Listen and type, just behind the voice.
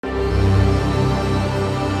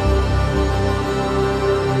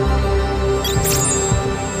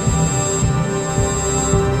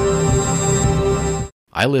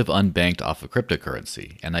I live unbanked off of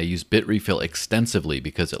cryptocurrency, and I use Bitrefill extensively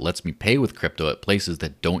because it lets me pay with crypto at places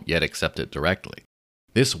that don't yet accept it directly.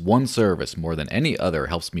 This one service, more than any other,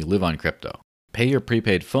 helps me live on crypto, pay your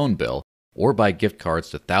prepaid phone bill, or buy gift cards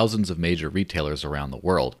to thousands of major retailers around the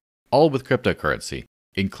world, all with cryptocurrency,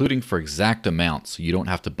 including for exact amounts so you don't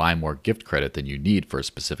have to buy more gift credit than you need for a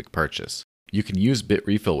specific purchase. You can use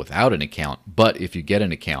Bitrefill without an account, but if you get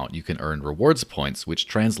an account, you can earn rewards points which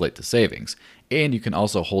translate to savings, and you can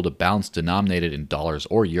also hold a balance denominated in dollars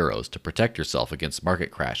or euros to protect yourself against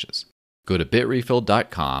market crashes. Go to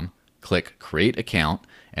bitrefill.com, click Create Account,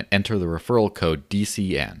 and enter the referral code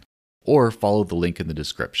DCN, or follow the link in the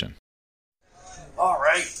description. All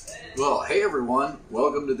right. Well, hey everyone.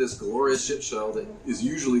 Welcome to this glorious shit show that is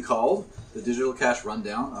usually called the Digital Cash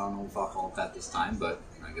Rundown. I don't know if I'll call it that this time, but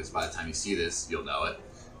I guess by the time you see this, you'll know it.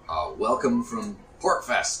 Welcome from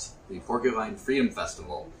PorcFest, the Porcupine Freedom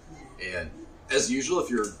Festival. And as usual, if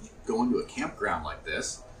you're going to a campground like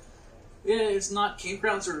this, it's not,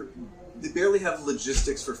 they barely have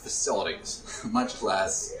logistics for facilities, much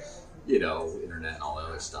less, internet and all that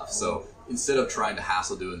other stuff. So instead of trying to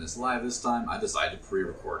hassle doing this live this time, I decided to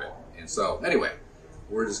pre-record it. And so, anyway,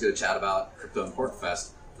 we're just going to chat about Crypto and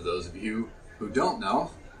PorcFest. For those of you who don't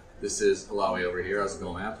know, this is Alawi over here. How's it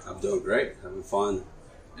going, man? I'm doing great. Having fun.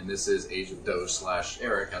 And this is Age of Doge /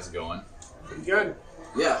 Eric. How's it going? Pretty good.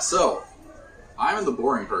 Yeah, so I'm the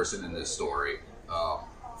boring person in this story.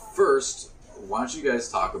 First, why don't you guys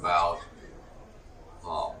talk about...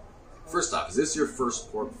 first off, is this your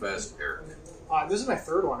first PorcFest, Eric? This is my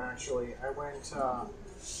third one, actually. I went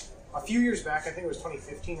a few years back. I think it was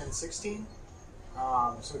 2015 and 16.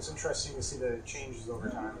 So it's interesting to see the changes over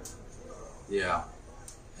time. Yeah.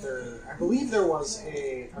 I believe there was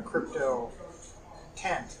a crypto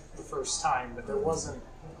tent the first time, but there wasn't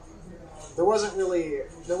really.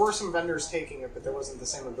 There were some vendors taking it, but there wasn't the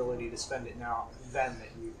same ability to spend it now then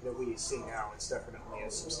that we see now. It's definitely a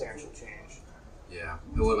substantial change. Yeah.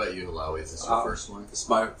 And what about you, Alawi? Is this your first one? It's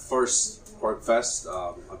my first PorcFest.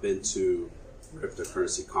 I've been to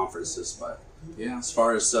cryptocurrency conferences, but Yeah. as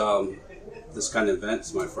far as this kind of event,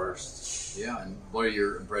 it's my first. Yeah, and what are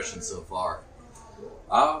your impressions so far?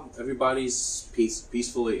 Everybody's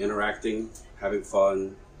peacefully interacting, having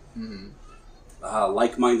fun, Mm-hmm.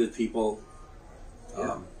 like-minded people.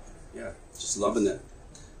 Yeah. Just loving it.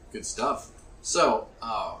 Good stuff. So,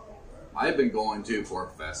 I've been going to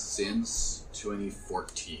PorcFest since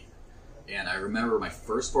 2014. And I remember my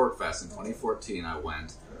first PorcFest in 2014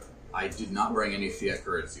 I did not bring any fiat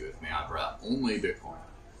currency with me. I brought only Bitcoin.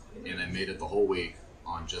 And I made it the whole week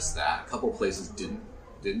on just that. A couple places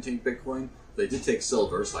didn't take Bitcoin. They did take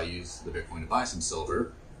silver, so I used the Bitcoin to buy some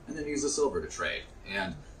silver, and then use the silver to trade.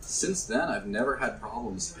 And since then, I've never had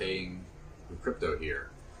problems paying with crypto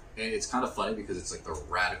here. And it's kind of funny because it's like the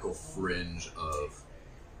radical fringe of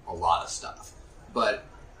a lot of stuff. But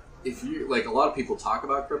if you, like, a lot of people talk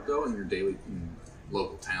about crypto in your daily,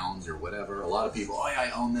 local towns or whatever. A lot of people, oh yeah,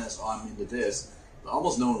 I own this, oh I'm into this. But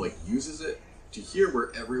almost no one uses it. To hear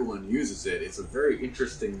where everyone uses it, it's a very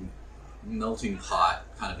interesting melting pot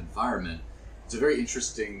kind of environment. It's a very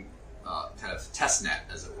interesting kind of test net,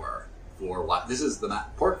 as it were, for what this is. The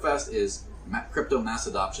PorcFest is crypto mass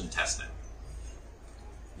adoption testnet.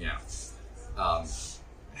 Yeah.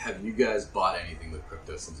 Have you guys bought anything with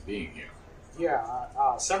crypto since being here?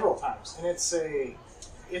 Yeah, several times, and it's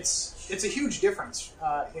a huge difference.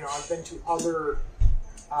 I've been to other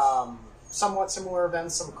somewhat similar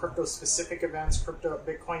events, some crypto-specific events, crypto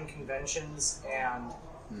Bitcoin conventions, and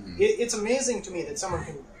it's amazing to me that someone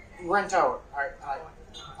can rent out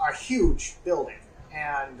a huge building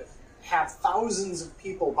and have thousands of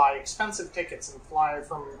people buy expensive tickets and fly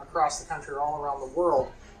from across the country or all around the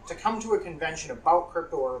world to come to a convention about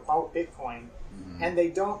crypto or about Bitcoin, and they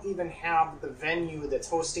don't even have the venue that's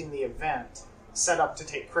hosting the event set up to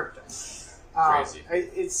take crypto. Crazy.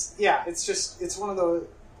 It's one of those.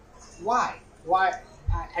 Why?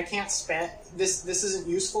 I can't spend this. This isn't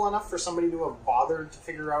useful enough for somebody to have bothered to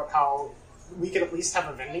figure out how we could at least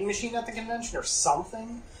have a vending machine at the convention or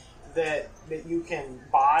something that you can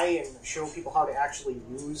buy and show people how to actually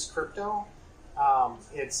use crypto.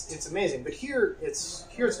 It's amazing, but here it's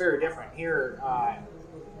very different. Here,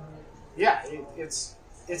 it's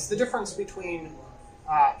the difference between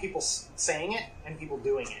people saying it and people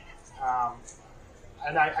doing it,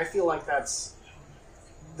 and I feel like that's.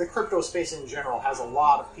 The crypto space in general has a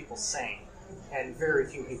lot of people saying and very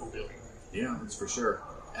few people doing. Yeah, that's for sure.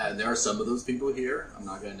 And there are some of those people here. I'm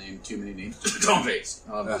not going to name too many names. Don't face.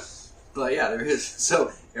 But yeah, there is.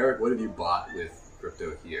 So, Eric, what have you bought with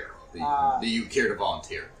crypto here that you care to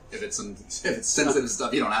volunteer? If it's sensitive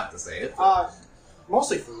stuff, you don't have to say it.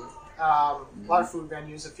 Mostly food. A lot of food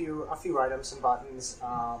venues, a few items and buttons.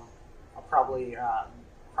 I'll probably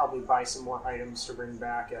buy some more items to bring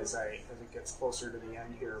back as it gets closer to the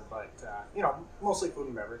end here. But mostly food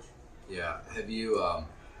and beverage. Yeah. Have you?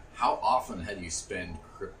 How often have you spent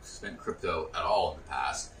crypto at all in the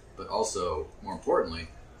past? But also, more importantly,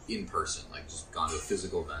 in person, like just gone to a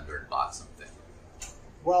physical vendor and bought something.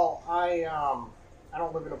 Well, I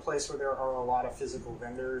don't live in a place where there are a lot of physical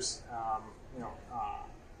vendors.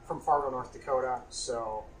 From Fargo, North Dakota,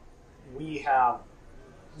 so we have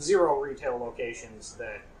 0 retail locations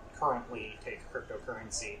that currently take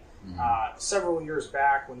cryptocurrency. Several years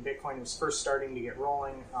back, when Bitcoin was first starting to get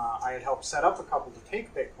rolling, I had helped set up a couple to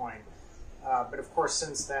take Bitcoin. But of course,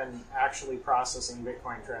 since then, actually processing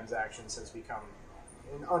Bitcoin transactions has become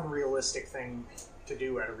an unrealistic thing to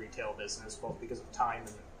do at a retail business, both because of time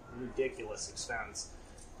and ridiculous expense.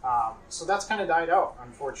 So that's kind of died out,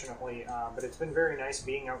 unfortunately. But it's been very nice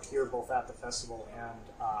being out here, both at the festival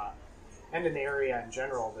and in the area in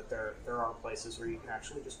general, that there are places where you can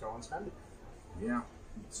actually just go and spend it. Yeah,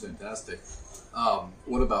 it's fantastic.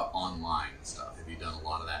 What about online stuff? Have you done a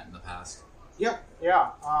lot of that in the past? Yep.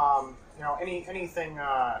 Yeah. Anything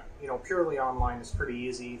purely online is pretty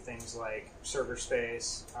easy. Things like server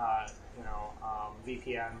space,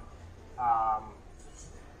 VPN,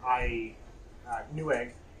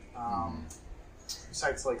 Newegg.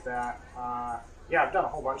 Sites like that. I've done a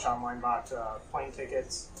whole bunch online, bought plane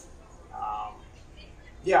tickets.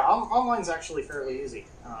 Online's actually fairly easy.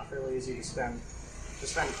 Fairly easy to spend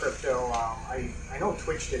crypto. I know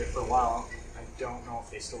Twitch did it for a while. I don't know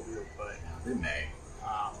if they still do, but They may.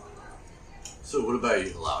 So what about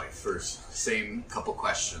you, Malawi? First, same couple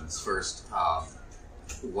questions. First,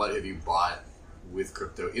 what have you bought with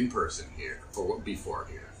crypto in person here, or before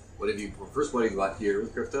here? What have you bought here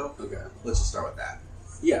with crypto? Okay. Let's just start with that.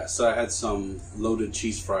 Yeah, so I had some loaded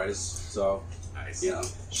cheese fries. So, Nice. pretty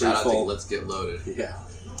Shout out to full. Let's Get Loaded. Yeah.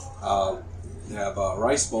 They have a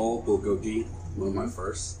rice bowl, bulgogi, one of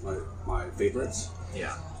my favorites.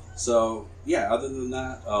 Yeah. So, yeah, other than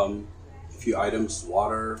that, a few items,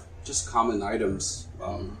 water, just common items,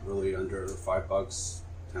 really under $5,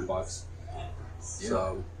 $10.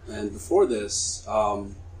 So, and before this,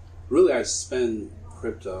 really I spend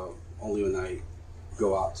crypto only when I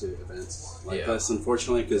go out to events like this,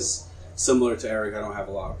 unfortunately, because similar to Eric, I don't have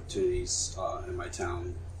a lot of opportunities in my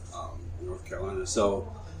town, in North Carolina.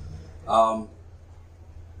 So, I'll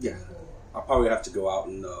probably have to go out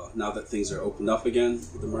and now that things are opened up again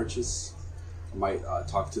with the merchants, I might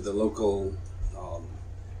talk to the local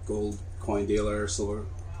gold coin dealer, silver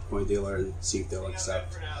coin dealer, and see if they'll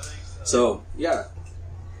accept. So, yeah.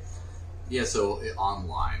 Yeah, so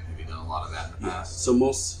online, have you done a lot of that in the past?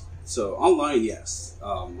 So online, yes.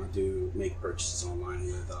 I do make purchases online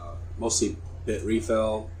with mostly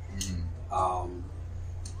Bitrefill,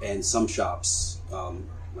 and some shops,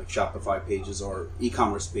 like Shopify pages or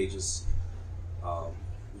e-commerce pages. You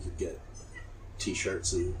could get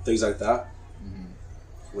T-shirts and things like that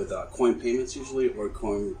with coin payments usually, or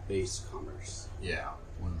coin-based commerce. Yeah,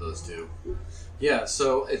 one of those two. Yeah,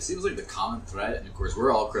 so it seems like the common thread, and of course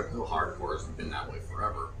we're all crypto hardcores and been that way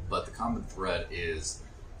forever, but the common thread is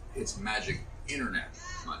it's magic internet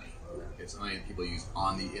money. It's money that people use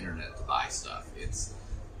on the internet to buy stuff. It's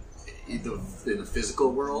in the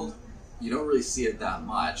physical world, you don't really see it that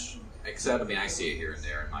much, except, I see it here and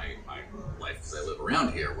there in my life because I live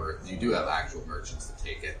around here where you do have actual merchants that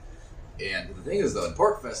take it. And the thing is, though, in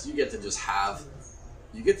PorcFest, you get to just have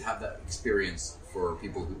that experience for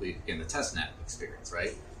people who in the testnet experience,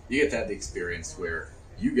 right? You get to have the experience where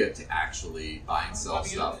you get to actually buy and sell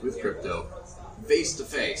stuff with crypto face to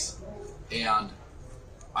face. And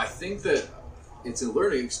I think that it's a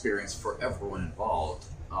learning experience for everyone involved.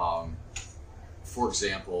 For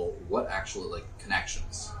example, what actually,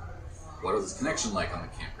 connections? What is this connection like on the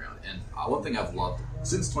campground? And one thing I've loved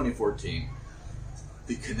since 2014,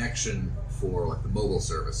 the connection for the mobile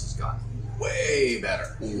service has gotten way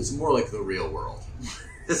better. It's more like the real world.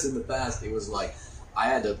 Because in the past, it was I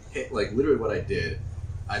had to hit, literally what I did,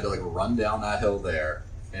 I had to run down that hill there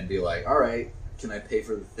and be like, all right, can I pay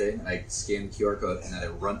for the thing? And I scan the QR code and then I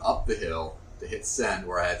run up the hill to hit send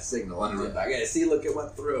where I had signal and run back. I see, look, it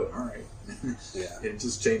went through. All right. Yeah. It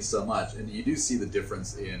just changed so much. And you do see the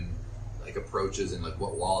difference in approaches and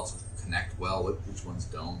what wallets connect well, which ones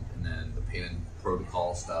don't, and then the payment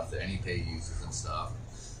protocol stuff that AnyPay uses and stuff.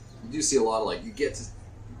 You do see a lot of you get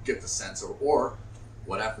the sense or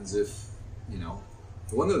what happens if,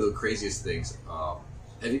 one of the craziest things,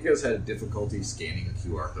 have you guys had difficulty scanning a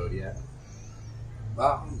QR code yet?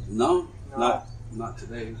 No, not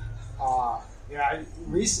today. Yeah,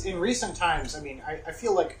 in recent times, I mean, I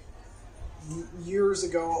feel like years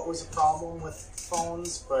ago it was a problem with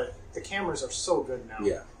phones, but the cameras are so good now.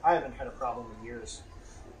 Yeah. I haven't had a problem in years.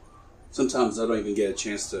 Sometimes I don't even get a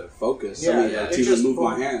chance to focus. Yeah, I mean, yeah. like, It to just even move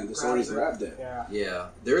my boom, hand, it's already grabbed it. Yeah. Yeah,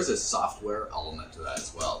 there's a software element to that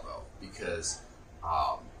as well, though, because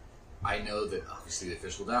I know that obviously the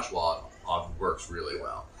official Dash wallet works really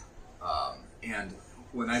well. And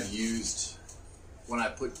when I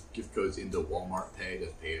put gift codes into Walmart Pay to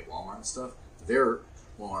pay at Walmart and stuff, their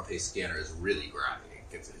Walmart Pay scanner is really grabby.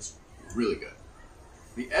 It's really good.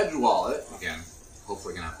 The Edge wallet, again,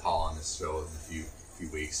 hopefully going to have Paul on this show in a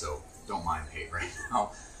few weeks, so don't mind hate right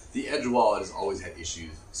now. The Edge wallet has always had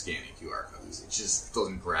issues scanning QR codes. It just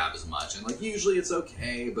doesn't grab as much. And like usually it's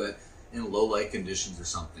okay, but in low light conditions or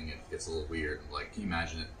something, it gets a little weird. Like, can you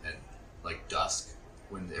imagine it at like dusk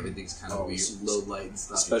when everything's kind of weird, low light and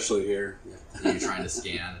stuff? Especially here. Yeah. You're trying to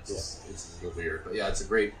scan. It's a little weird, but yeah, it's a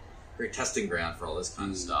great testing ground for all this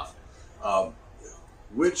kind of stuff.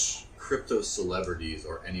 Which crypto celebrities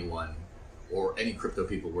or anyone or any crypto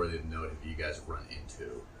people worthy of note have you guys run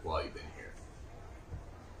into while you've been here?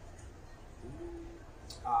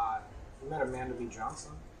 We met Amanda B.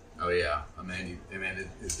 Johnson. Oh yeah, Amanda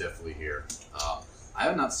is definitely here. I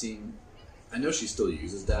have not seen. I know she still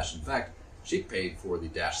uses Dash. In fact, she paid for the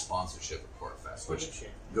Dash sponsorship at PortFest, which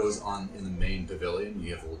goes on in the main pavilion.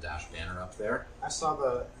 You have a little Dash banner up there. I saw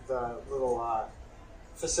the little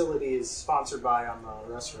facilities sponsored by on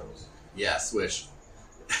the restrooms. Yes, which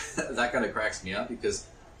that kind of cracks me up because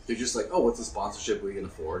they're just like, oh, what's a sponsorship we can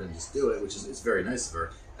afford, and just do it, which is it's very nice of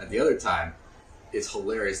her. At the other time, it's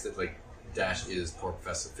hilarious that like Dash is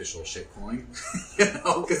PortFest official shitcoin,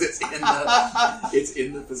 because it's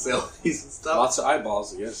in the facilities and stuff. Lots of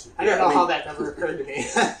eyeballs, I guess. I don't know how that never occurred to me.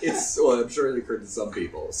 I'm sure it occurred to some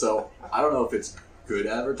people. So I don't know if it's good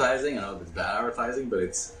advertising. I don't know if it's bad advertising, but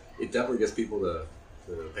it definitely gets people to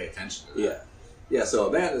pay attention to that. Yeah. Yeah, so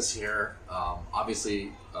Amanda's here.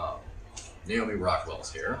 Obviously, Naomi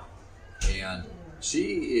Rockwell's here. And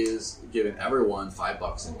she is giving everyone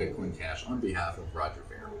 $5 in Bitcoin Cash on behalf of Roger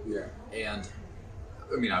Ver. Yeah. And,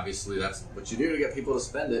 I mean, obviously that's what you do to get people to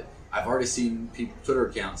spend it. I've already seen Twitter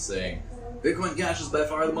accounts saying, Bitcoin Cash is by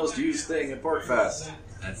far the most used thing at PortFest.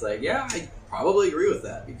 And it's like, yeah, I probably agree with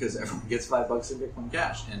that because everyone gets $5 in Bitcoin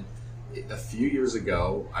Cash. And a few years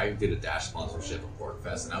ago, I did a Dash sponsorship at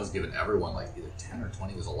PortFest, and I was giving everyone like either 10 or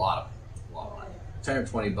 20. It was a lot of money. 10 or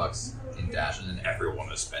 20 bucks in Dash, and then everyone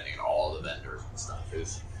was spending all the vendors and stuff.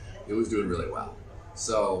 It was doing really well.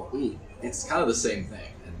 So it's kind of the same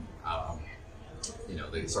thing, and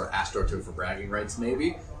they sort of AstroTurf for bragging rights,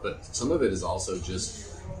 maybe, but some of it is also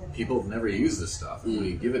just people have never used this stuff. And when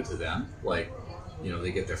you give it to them, like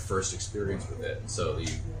they get their first experience with it. So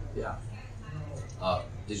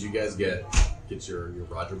did you guys get your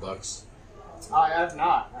Roger bucks? I have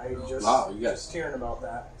not. I just Wow, you guys- just hearing about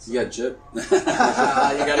that. You got Jip? You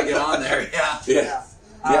got to get on there, yeah. Yeah.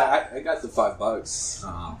 I got the $5.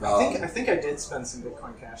 I think I did spend some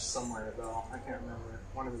Bitcoin Cash somewhere though. I can't remember.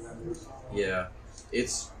 One of the vendors. Yeah,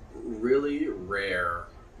 it's really rare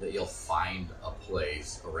that you'll find a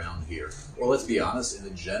place around here. Or let's be honest, in the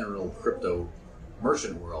general crypto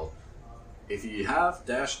merchant world, if you have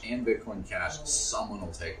Dash and Bitcoin Cash, someone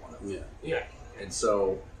will take one of them. Yeah. And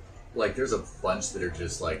so, like, there's a bunch that are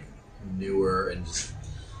just like newer and just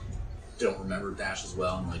don't remember Dash as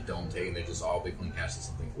well and like don't take it. They just all Bitcoin Cash and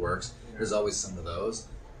something works. There's always some of those,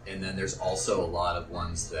 and then there's also a lot of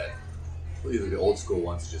ones that either the old school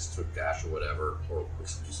ones just took Dash or whatever, or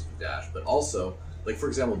exclusively Dash, but also, like for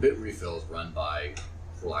example, BitRefill is run by,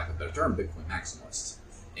 for lack of a better term, Bitcoin maximalists,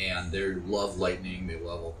 and they love Lightning, they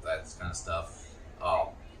love all that kind of stuff,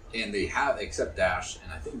 and they have, except Dash,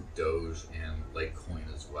 and I think Doge and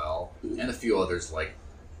Litecoin as well, and a few others like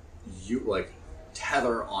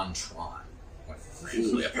Tether on Tron.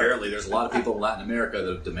 Apparently, there's a lot of people in Latin America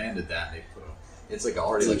that have demanded that, and they put it's like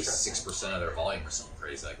already like 6% of their volume or something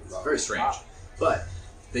crazy. Like, it's very strange. Wow. But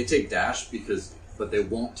they take Dash but they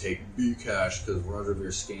won't take Bcash because Roger Ver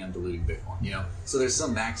scam diluting Bitcoin. So there's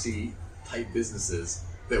some maxi type businesses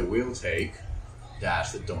that will take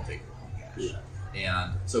Dash that don't take Bitcoin Cash. Yeah.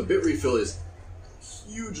 And so BitRefill is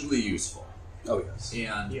hugely useful. Oh yes.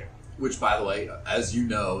 And which, by the way, as you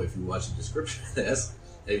know, if you watch the description of this,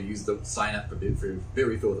 if you use the sign up for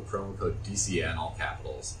BitRefill with the promo code DCN, all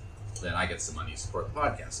capitals, then I get some money to support the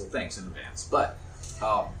podcast. So thanks in advance. But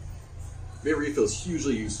BitRefill is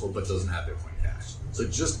hugely useful, but doesn't have Bitcoin Cash. So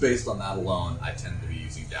just based on that alone, I tend to be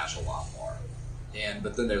using Dash a lot more.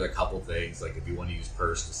 But then there's a couple things, like if you want to use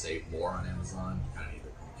Purse to save more on Amazon, you kind of need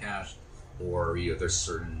Bitcoin Cash. Or there's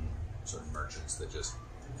certain merchants that just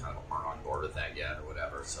kind of aren't on board with that yet or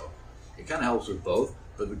whatever. So it kind of helps with both.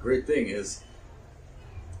 But the great thing is,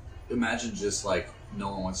 imagine just like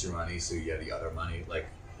no one wants your money, so you have the other money. Like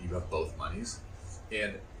you have both monies,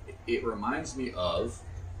 and it reminds me of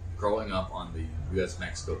growing up on the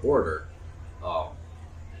U.S.-Mexico border.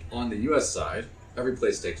 On the U.S. side, every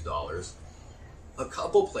place takes dollars. A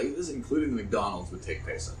couple places, including the McDonald's, would take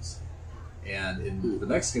pesos. And in the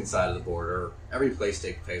Mexican side of the border, every place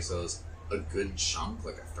takes pesos. A good chunk,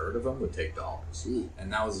 like a third of them, would take dollars.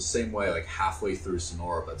 And that was the same way, like halfway through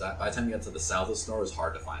Sonora. But by the time you get to the south of Sonora, it's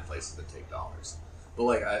hard to find places that take dollars. But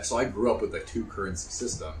like, so I grew up with a two currency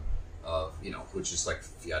system of, you know, which is like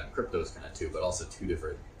fiat and cryptos kind of too, but also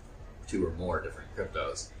two or more different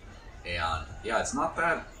cryptos. And yeah, it's not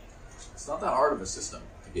that hard of a system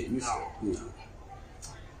to get used to.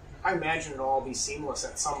 I imagine it'll all be seamless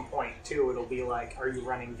at some point too. It'll be like, are you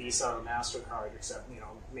running Visa or MasterCard, except, you know,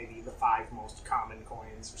 maybe the 5 most common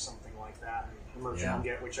coins or something like that. And the merchant will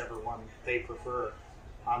get whichever one they prefer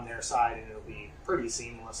on their side, and it'll be pretty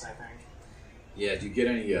seamless, I think. Yeah, do you get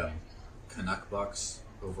any Canuck bucks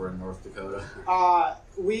over in North Dakota?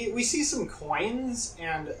 We see some coins,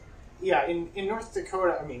 and yeah, in North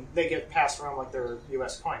Dakota, I mean, they get passed around like they're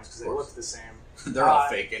U.S. coins because they look the same. They're all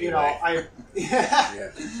fake anyway. You know,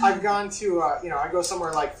 I've gone to, I go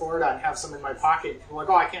somewhere like Florida and have some in my pocket. I'm like,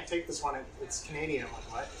 oh, I can't take this one. It's Canadian. I'm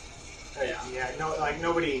like, what? No, like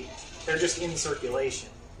nobody, they're just in circulation.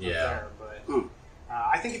 There, but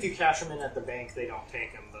I think if you cash them in at the bank, they don't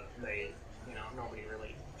take them, but nobody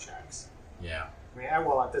really checks. Yeah. I mean,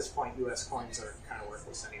 well, at this point, U.S. coins are kind of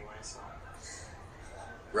worthless anyway, so.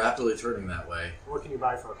 Rapidly turning that way. What can you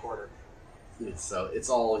buy for a quarter? It's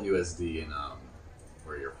all USD in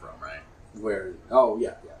where you're from, right? Where? Oh,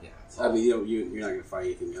 yeah. I mean, you're not going to find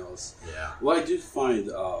anything else. Yeah. What I do find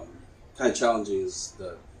kind of challenging is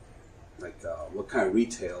what kind of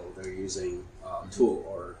retail they're using tool,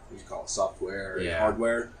 or what you call it, software and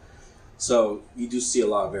hardware. So you do see a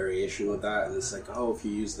lot of variation with that, and it's like, oh, if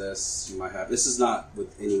you use this, you might have. This is not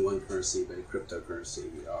with any one currency, but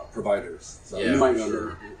cryptocurrency providers. So you might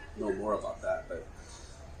know more about that, but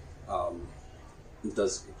it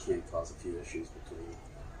can cause a few issues between.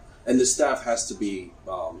 And the staff has to be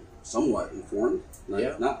somewhat informed.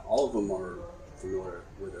 Not all of them are familiar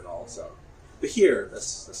with it all. So, but here,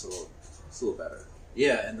 that's a little better.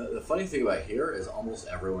 Yeah, and the funny thing about here is almost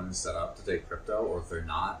everyone is set up to take crypto, or if they're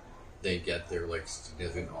not, they get their like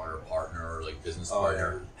significant other partner or like business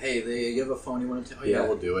partner. Yeah. Hey, you have a phone you want to take? Oh yeah,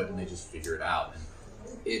 we'll do it, and they just figure it out.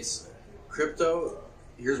 And it's crypto.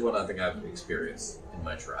 Here's what I think I've experienced in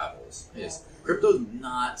my travels: is crypto's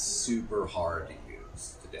not super hard to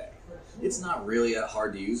use today. It's not really that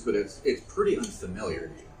hard to use, but it's pretty unfamiliar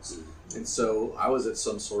to use. And so I was at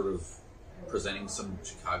some sort of presenting some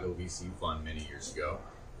Chicago VC fund many years ago,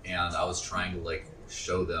 and I was trying to like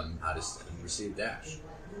show them how to send and receive Dash.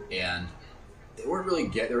 And they weren't really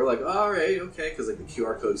they were like, all right, okay, because like the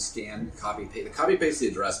QR code scan, copy paste. The copy paste the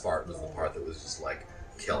address part was the part that was just like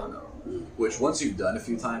killing them. Which once you've done a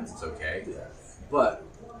few times, it's okay. Yeah. But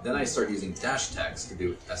then I started using Dash Text to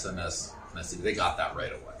do SMS message. They got that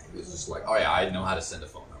right away. It was just like, oh yeah, I know how to send a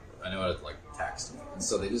phone number. I know how to like text. And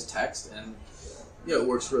so they just text, and it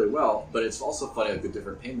works really well. But it's also funny like the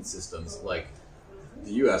different payment systems. Like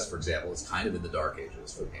the U.S., for example, is kind of in the dark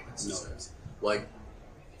ages for payment systems. Like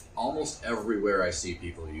almost everywhere I see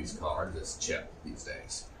people use cards, it's chip these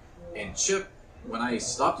days. And chip, when I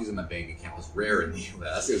stopped using my bank account, was rare in the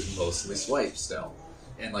U.S. It was mostly swipe still.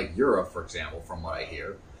 And like Europe, for example, from what I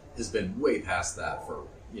hear, has been way past that for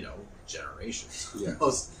generations. Yeah.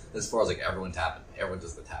 As far as like everyone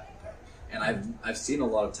does the tap and pay. And I've seen a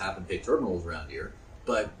lot of tap and pay terminals around here,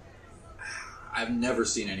 but I've never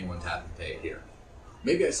seen anyone tap and pay here.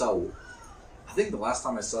 Maybe I think the last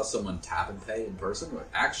time I saw someone tap and pay in person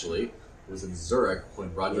actually was in Zurich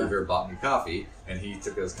when Roger Ver bought me coffee, and he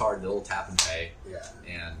took his card and a little tap and pay. Yeah.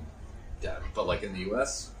 And but like in the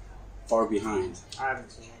U.S., far behind. I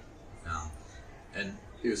haven't seen it. No. And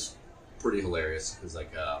it was pretty hilarious because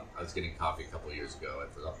like I was getting coffee a couple of years ago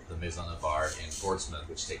at the Maison Navarre in Portsmouth,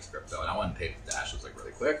 which takes crypto, and I went and paid with Dash. It was like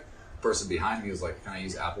really quick. The person behind me was like, "Can I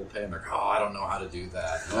use Apple Pay?" I'm like, "Oh, I don't know how to do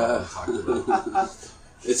that." Talk to them.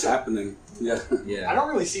 It's happening. Yeah. I don't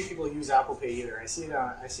really see people use Apple Pay either. I see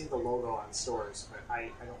the logo on stores, but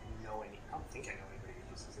I don't think I know anybody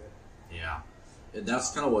who uses it. Yeah, and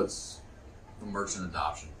that's kind of what's the merchant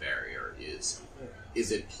adoption barrier is. Yeah.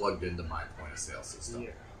 Is it plugged into my point of sale system?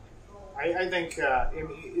 Yeah. I think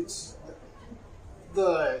it's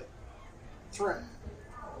the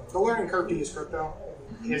learning curve to use crypto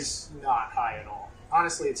is not high at all.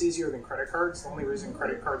 honestly, it's easier than credit cards. The only reason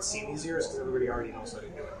credit cards seem easier is because everybody already knows how to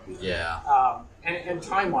do it. Yeah. And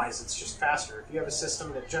time-wise, it's just faster. If you have a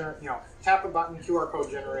system that tap a button, QR code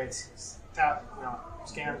generates, tap,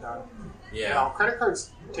 scan, done. Yeah. Credit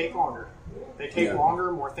cards take longer. They take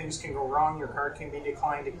longer. More things can go wrong. Your card can be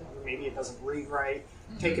declined. Maybe it doesn't read right.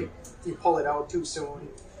 You pull it out too soon.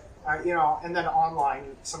 And then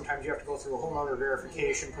online, sometimes you have to go through a whole other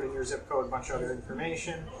verification, put in your zip code, a bunch of other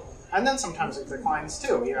information. And then sometimes it declines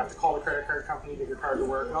too. You have to call the credit card company, get your card to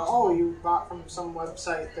work. Oh, you bought from some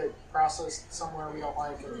website that processed somewhere we don't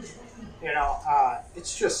like. And,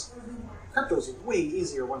 it's just, crypto's way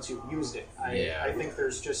easier once you've used it. I think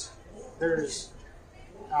there's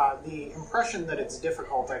the impression that it's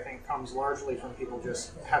difficult, I think, comes largely from people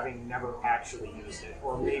just having never actually used it,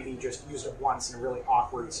 or maybe just used it once in a really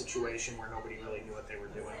awkward situation where nobody really knew what they were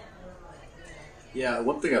doing. Yeah,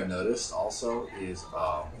 one thing I've noticed also is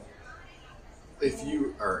if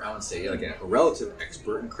you are, I would say, like a relative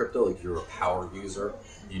expert in crypto, like you're a power user,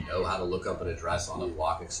 you know how to look up an address on a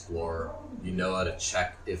Block Explorer, you know how to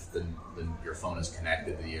check if your phone is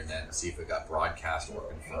connected to the internet and see if it got broadcast or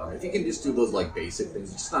confirmed. If you can just do those like basic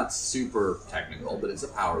things, it's not super technical, but it's a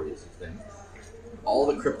power user thing. All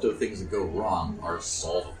the crypto things that go wrong are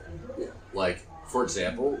solvable. Yeah. Like, for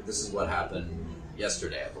example, this is what happened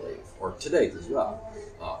yesterday, I believe, or today as well.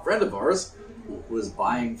 A friend of ours was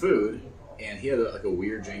buying food, and he had a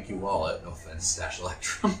weird janky wallet. No offense, Stash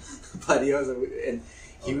Electrum, but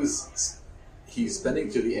he's spending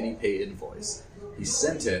to the AnyPay invoice. He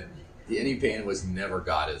sent it. The AnyPay invoice never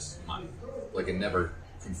got his money. Like, it never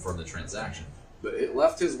confirmed the transaction. But it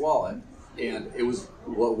left his wallet, and it was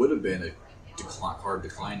what would have been a hard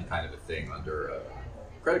decline kind of a thing under a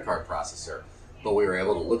credit card processor. But we were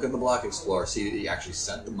able to look in the Block Explorer, see that he actually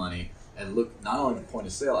sent the money, and look not only at the point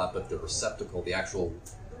of sale app, but the receptacle, the actual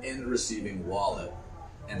end receiving wallet,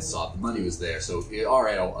 and saw the money was there. So, all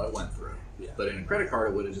right, it went through. Yeah. But in a credit card,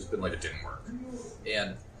 it would have just been like it didn't work.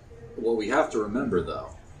 And what we have to remember, though,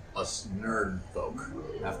 us nerd folk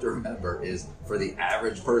have to remember is for the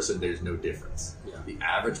average person, there's no difference. Yeah. The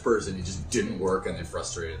average person, it just didn't work, and they're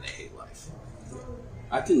frustrated and they hate life.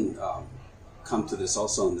 I can come to this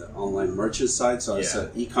also on the online merchant side. So as an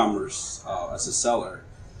e-commerce, as a seller,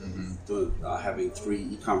 having 3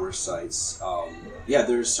 e-commerce sites,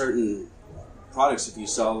 there's certain products if you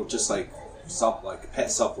sell just like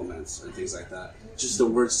pet supplements and things like that. Just the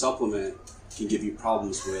word supplement can give you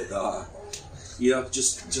problems with,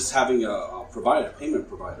 just having a payment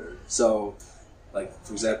provider. So, like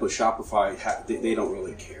for example, Shopify, they don't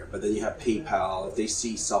really care. But then you have PayPal. If they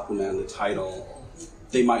see supplement in the title,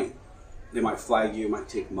 they might flag you. It might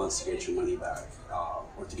take months to get your money back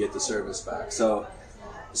or to get the service back. So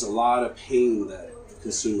there's a lot of pain that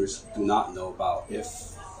consumers do not know about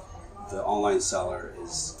if the online seller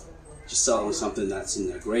is just selling something that's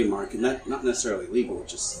in the gray market, not necessarily legal,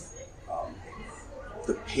 just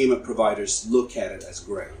the payment providers look at it as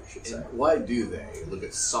gray, I should say. And why do they look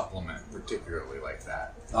at supplement particularly like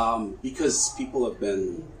that? Because people have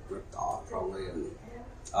been ripped off probably, and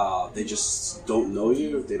they just don't know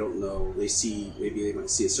you. They don't know. Maybe they might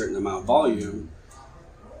see a certain amount of volume,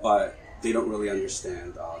 but they don't really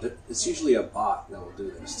understand. It's usually a bot that will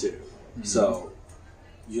do this too. Mm-hmm. So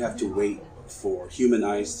you have to wait for human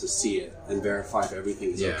eyes to see it and verify if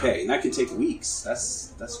everything is okay, and that can take weeks.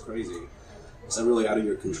 That's crazy. It's really out of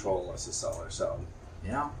your control as a seller. So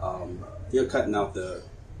cutting out the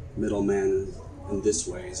middleman in this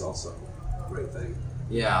way is also a great thing.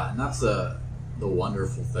 Yeah, and that's the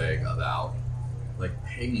wonderful thing about like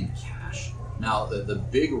paying in cash. Now, the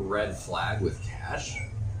big red flag with cash,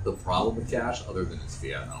 the problem with cash, other than it's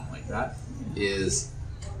fiat and I don't like that, is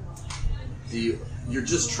you're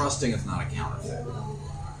just trusting it's not a counterfeit.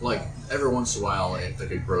 Like, every once in a while, at like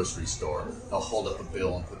a grocery store, they'll hold up a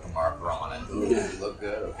bill and put the marker on it. Ooh, does it look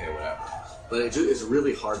good? Okay, whatever. But it's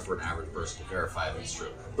really hard for an average person to verify if it's true.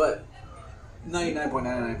 But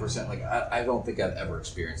 99.99%, like, I don't think I've ever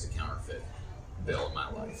experienced a counterfeit bill in my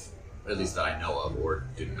life. At least that I know of, or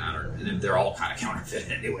it didn't matter. And they're all kind of counterfeit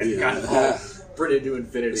anyway. Kind of all printed to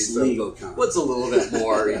infinity. It's so legal counterfeit. What's a little bit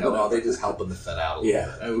more, they just helping the Fed out a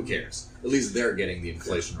little bit. Who cares? At least they're getting the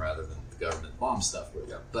inflation rather than the government bomb stuff with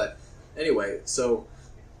them. But anyway, so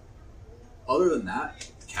other than that,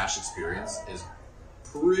 the cash experience is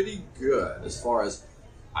pretty good as far as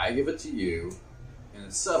I give it to you and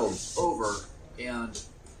it's settled, it's over, and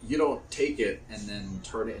you don't take it and then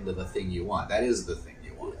turn it into the thing you want. That is the thing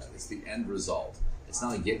you want. It's the end result. It's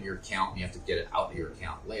not like getting your account and you have to get it out of your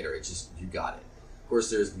account later. It's just, you got it. Of course,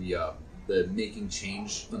 there's the making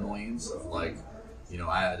change annoyance of like,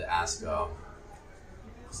 I had to ask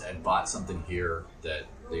 'cause I bought something here that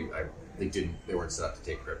they weren't set up to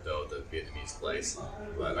take crypto, the Vietnamese place.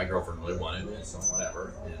 But my girlfriend really wanted it, so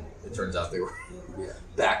whatever. And it turns out they were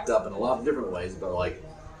backed up in a lot of different ways. But like,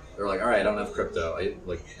 they're like, all right, I don't have crypto.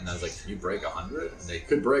 And I was like, can you break 100? And they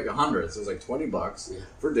could break 100, so it was like $20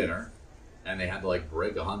 for dinner, and they had to like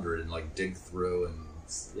break 100 and like dig through, and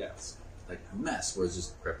it's like a mess. Whereas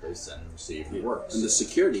just crypto, send and receive, and it works. And the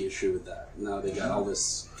security issue with that. Now they got all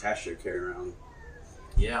this cash they carry around.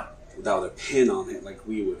 Yeah. Without a pin on it, like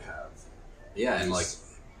we would have. Yeah, and like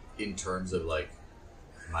in terms of like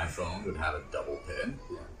my phone would have a double pin,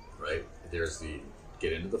 right? There's the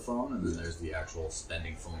get into the phone, and then there's the actual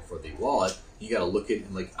spending phone for the wallet. You got to look at,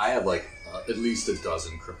 and like I have like at least a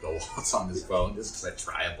dozen crypto wallets on this phone just because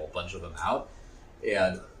I try a whole bunch of them out,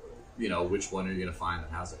 and you know which one are you going to find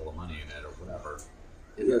that has all the money in it or whatever.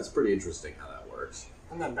 It's pretty interesting how that works.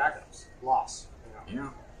 And then backups, loss. You know? Yeah.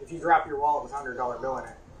 If you drop your wallet with $100 bill in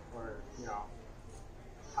it, or you know,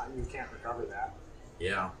 you can't recover that.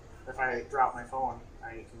 Yeah. If I drop my phone,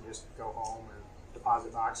 I can just go home or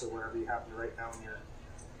deposit box or wherever you happen to write down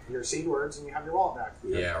your seed words, and you have your wallet back.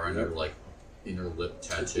 Yeah, or under like inner lip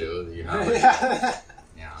tattoo that you have.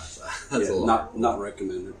 That's a lot. Not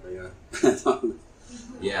recommended, but yeah.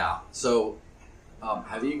 Yeah. So,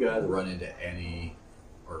 have you guys run into any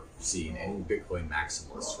or seen any Bitcoin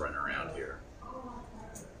maximalists running around here?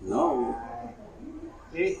 No.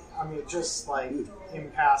 I mean, just like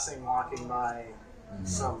in passing, walking by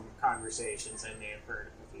some conversations, I may have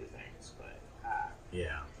heard a few things, but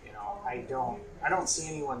yeah, you know, I don't see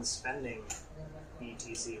anyone spending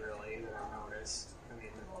BTC really that I've noticed. I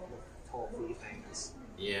mean, the whole fee thing is.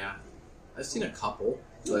 Yeah, I've seen a couple,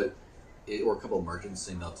 or a couple of merchants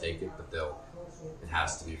saying they'll take it, but it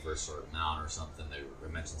has to be for a certain amount or something.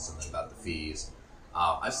 They mentioned something about the fees.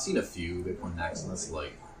 I've seen a few Bitcoin maximalists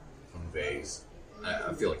like Tone Vays.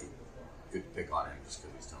 I feel like a good pick on him just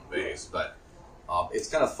because he's Tone Vays, but it's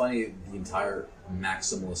kind of funny. The entire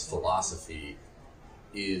maximalist philosophy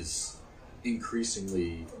is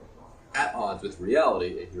increasingly at odds with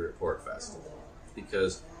reality here at PorcFest,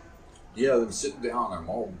 because they're sitting down, they're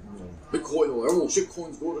all Bitcoin, everyone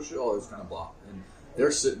shitcoins go to shit, all this kind of blah, and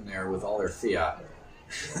they're sitting there with all their fiat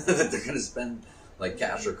that they're going to spend like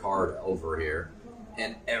cash or card over here.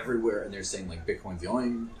 And everywhere, and they're saying like Bitcoin's the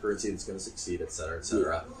only currency that's going to succeed, et cetera, et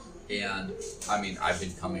cetera. And I mean, I've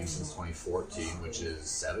been coming since 2014, which is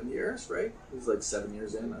 7 years, right? It was like 7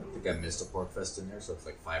 years in. I think I missed a PorcFest in there, so it's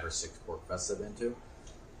like 5 or 6 PorcFests I've been to.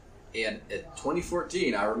 And at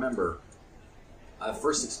 2014, I remember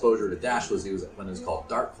first exposure to Dash was when it was called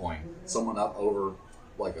Darkcoin. Someone up over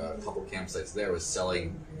like a couple campsites there was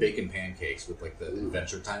selling bacon pancakes with like the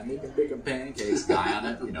Adventure Time making bacon pancakes guy on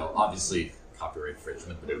it. You know, obviously copyright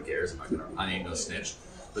infringement, but who cares? I ain't no snitch.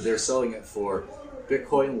 But they're selling it for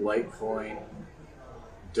Bitcoin, Litecoin,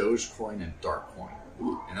 Dogecoin, and Darkcoin.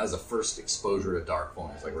 And that was the first exposure to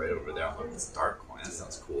Darkcoin. It was like right over there. I'm like, it's Darkcoin. That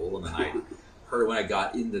sounds cool. And then I heard when I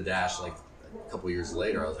got into Dash like a couple years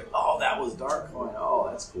later, I was like, oh, that was Darkcoin. Oh,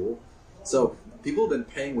 that's cool. So people have been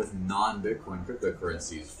paying with non-Bitcoin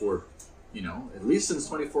cryptocurrencies for, you know, at least since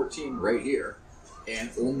 2014 right here. And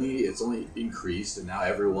it's only increased, and now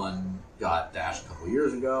everyone got Dash a couple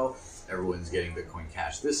years ago. Everyone's getting Bitcoin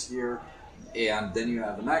Cash this year. And then you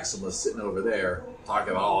have the maximalists sitting over there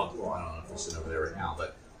talking about, I don't know if they're sitting over there right now,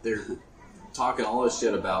 but they're talking all this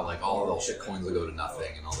shit about like all those shit coins will go to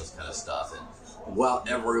nothing and all this kind of stuff. And while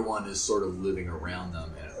everyone is sort of living around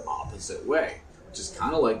them in an opposite way, which is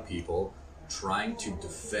kind of like people trying to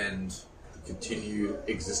defend the continued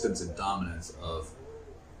existence and dominance of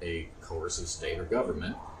a coercive state or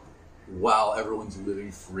government while everyone's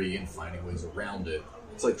living free and finding ways around it.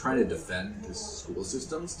 It's like trying to defend the school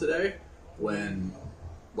systems today when,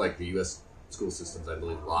 like, the U.S. school systems, I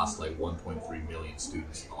believe, lost like 1.3 million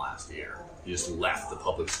students in the last year. You just left the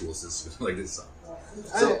public school system like this.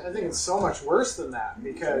 I think it's so much worse than that,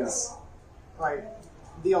 because like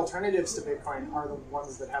the alternatives to Bitcoin are the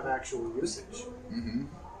ones that have actual usage. Mm-hmm.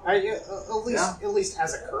 At least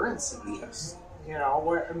as a currency. Yes. You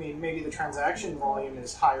know, I mean, maybe the transaction volume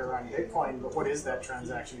is higher on Bitcoin, but what is that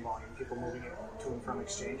transaction volume? People moving it to and from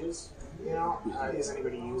exchanges? You know, is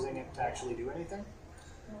anybody using it to actually do anything?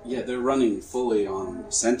 Yeah, they're running fully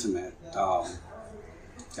on sentiment, kind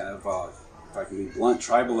of, if I can be blunt,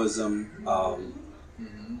 tribalism.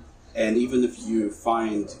 And even if you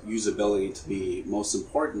find usability to be most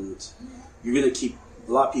important, you're going to keep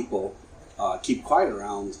a lot of people keep quiet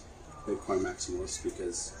around Bitcoin maximalists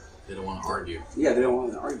because they don't want to argue. Yeah, they don't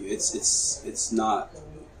want to argue. It's not.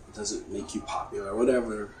 It doesn't make you popular or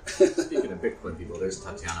whatever. Speaking of Bitcoin people, there's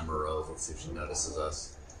Tatiana Moreau. Let's see if she notices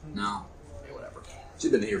us. No? Okay, whatever. She's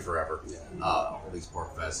been here forever. Yeah. All these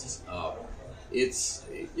pork fests. It's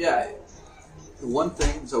one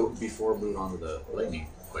thing. So before moving on to the lightning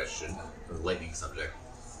question or lightning subject,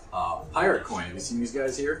 Pirate Coin. Have you seen these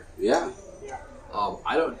guys here? Yeah. Yeah.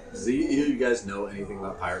 I don't. Does either of you guys know anything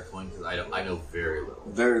about Pirate Coin? Because I know very little.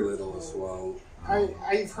 Very little as well.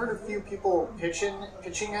 I've heard a few people pitching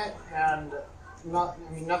it, and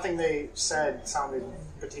nothing they said sounded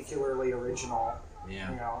particularly original.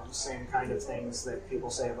 Yeah. You know, same kind of things that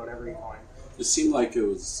people say about every coin. It seemed like it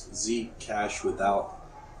was Zcash without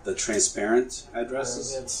the transparent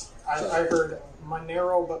addresses. I heard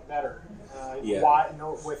Monero, but better. Yeah. Why?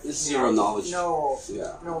 No, with It's zero knowledge. No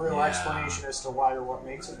real Yeah. explanation as to why or what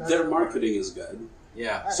makes it better. Their marketing is good.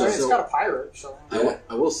 Yeah. I mean, it's got a pirate, so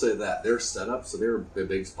I will say that their setup. So they're a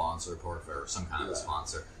big sponsor, Pork Fair, or some kind of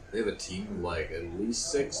sponsor. They have a team of like at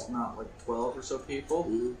least 6, if not like 12 or so people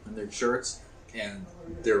in their shirts, and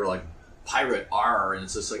they're like Pirate R, and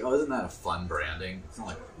it's just like, oh, isn't that a fun branding? It's not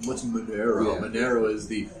like, what's Monero? Yeah. Monero is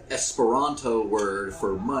the Esperanto word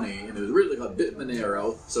for money, and it was originally called Bit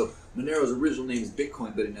Monero. So Monero's original name is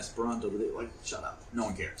Bitcoin, but in Esperanto, but they like, shut up, no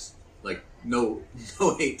one cares. Like, no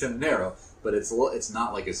hate to Monero, but it's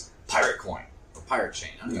not like it's Pirate Coin or Pirate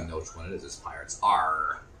Chain. I don't even know which one it is. It's Pirates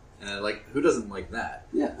R. And they're like, who doesn't like that?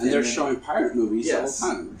 Yeah, and they're showing pirate movies Yes, all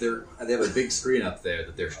the time. they have a big screen up there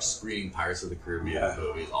that they're screening Pirates of the Caribbean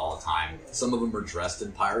movies all the time. Some of them are dressed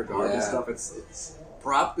in pirate garb and stuff. It's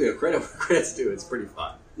probably credits to. It's pretty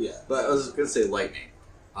fun. Yeah. But I was going to say Lightning.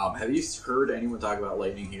 Have you heard anyone talk about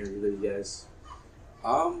Lightning here, either of you guys?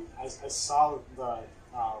 I saw the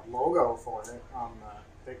logo for it on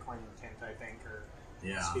the Bitcoin tent, I think, or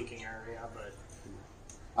speaking area, but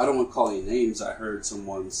I don't want to call any names. I heard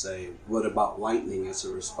someone say, what about Lightning as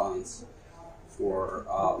a response for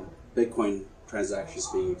Bitcoin transactions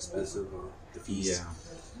being expensive or the fees? Yeah.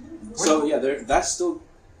 So, yeah,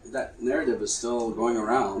 that narrative is still going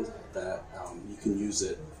around that you can use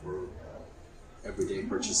it for everyday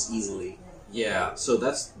purchase easily. Yeah, so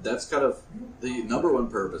that's kind of the number one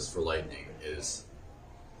purpose for Lightning is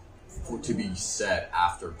to be said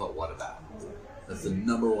after, but what about? That's the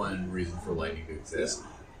number one reason for Lightning to exist.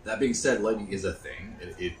 That being said, Lightning is a thing.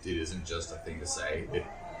 It isn't just a thing to say.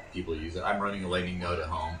 People use it. I'm running a Lightning node at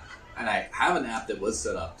home, and I have an app that was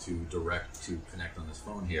set up to connect on this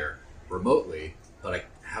phone here remotely, but I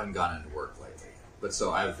haven't gotten into work lately. But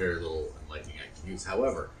so I have very little Lightning I can use.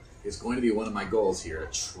 However, it's going to be one of my goals here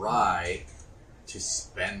to try to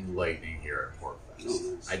spend Lightning here at PorkFest.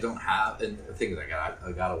 Oh, nice. I don't have, and the thing is,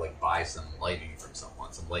 I gotta like buy some Lightning from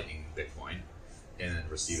someone, some Lightning Bitcoin, and then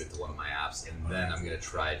receive it to one of my apps, and then I'm gonna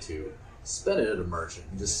try to spend it at a merchant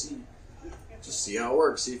and just see how it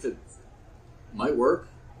works. See if it might work.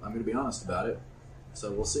 I'm gonna be honest about it,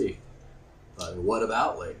 so we'll see. But what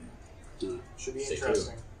about Lightning? should be Stay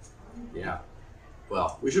interesting. Yeah.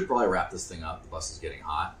 Well, we should probably wrap this thing up. The bus is getting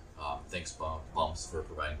hot. Thanks, Bumps, for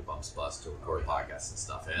providing the Bumps bus to record podcasts and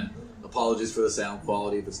stuff in. Apologies for the sound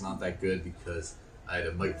quality if it's not that good because I had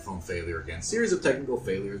a microphone failure again. Series of technical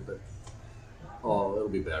failures, but it'll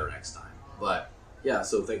be better next time. But yeah,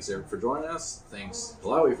 so thanks Eric for joining us. Thanks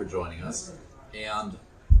Malawi for joining us. And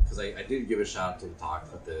because I did give a shout out to the talk,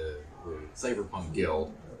 but the Cyberpunk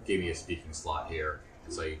Guild gave me a speaking slot here.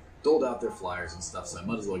 So I doled out their flyers and stuff, so I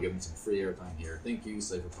might as well give them some free airtime here. Thank you,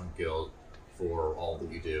 Cyberpunk Guild, for all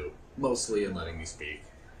that you do, mostly in letting me speak.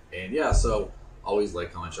 And yeah, so always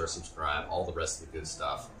like, comment, share, subscribe, all the rest of the good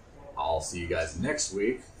stuff. I'll see you guys next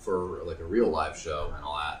week for like a real live show and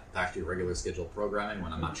all that. Back to your regular scheduled programming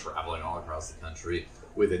when I'm not traveling all across the country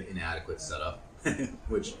with an inadequate setup,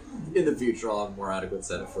 which in the future I'll have a more adequate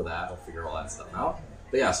setup for that. I'll figure all that stuff out.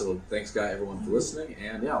 But yeah, so thanks everyone for listening,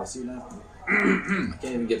 and yeah, I'll see you now. I can't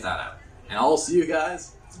even get that out. And I'll see you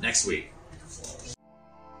guys next week.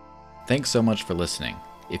 Thanks so much for listening.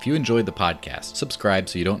 If you enjoyed the podcast, subscribe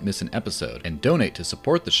so you don't miss an episode, and donate to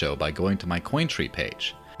support the show by going to my Cointree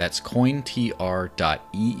page. That's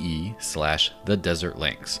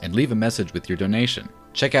cointr.ee/thedesertlinks, and leave a message with your donation.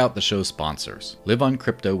 Check out the show's sponsors. Live on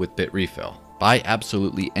crypto with BitRefill. Buy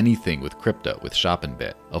absolutely anything with crypto with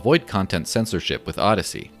Shop'nBit. Avoid content censorship with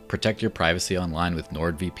Odyssey. Protect your privacy online with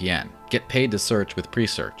NordVPN. Get paid to search with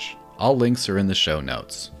Presearch. All links are in the show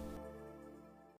notes.